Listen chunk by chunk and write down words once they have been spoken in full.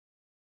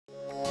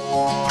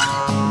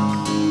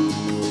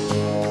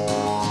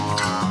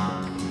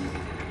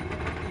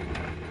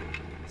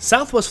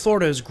Southwest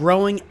Florida is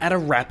growing at a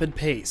rapid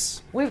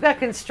pace. We've got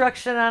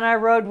construction on our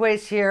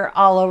roadways here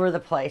all over the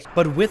place.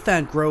 But with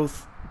that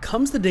growth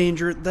comes the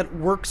danger that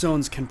work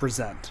zones can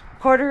present. A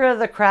quarter of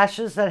the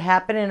crashes that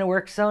happen in a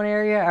work zone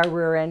area are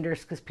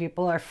rear-enders because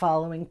people are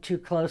following too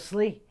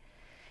closely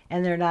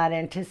and they're not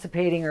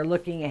anticipating or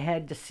looking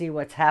ahead to see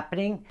what's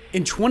happening.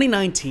 In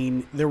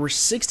 2019, there were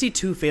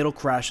 62 fatal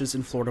crashes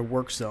in Florida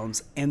work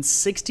zones and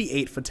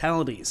 68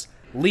 fatalities.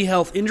 Lee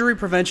Health Injury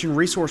Prevention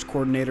Resource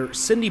Coordinator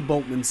Syndi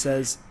Bultman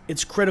says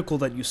it's critical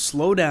that you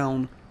slow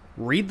down,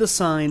 read the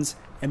signs,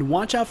 and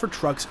watch out for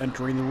trucks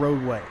entering the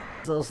roadway.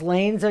 Those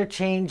lanes are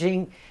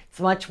changing. It's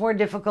much more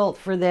difficult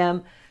for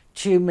them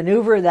to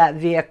maneuver that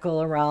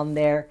vehicle around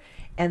there,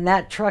 and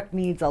that truck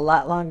needs a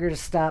lot longer to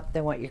stop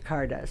than what your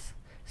car does.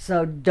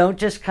 So don't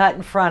just cut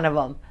in front of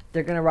them.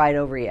 They're going to ride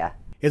over you.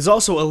 It's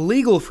also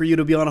illegal for you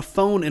to be on a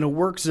phone in a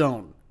work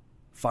zone.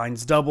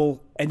 Fines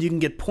double, and you can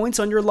get points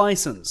on your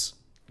license.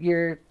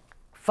 You're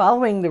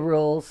following the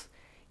rules.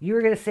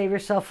 You're going to save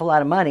yourself a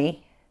lot of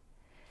money.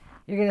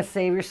 You're going to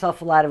save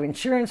yourself a lot of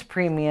insurance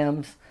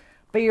premiums,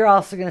 but you're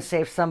also going to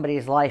save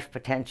somebody's life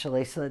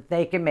potentially so that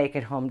they can make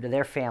it home to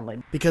their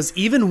family. Because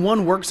even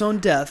one work zone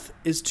death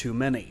is too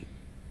many.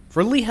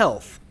 For Lee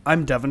Health,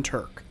 I'm Devin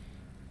Turk.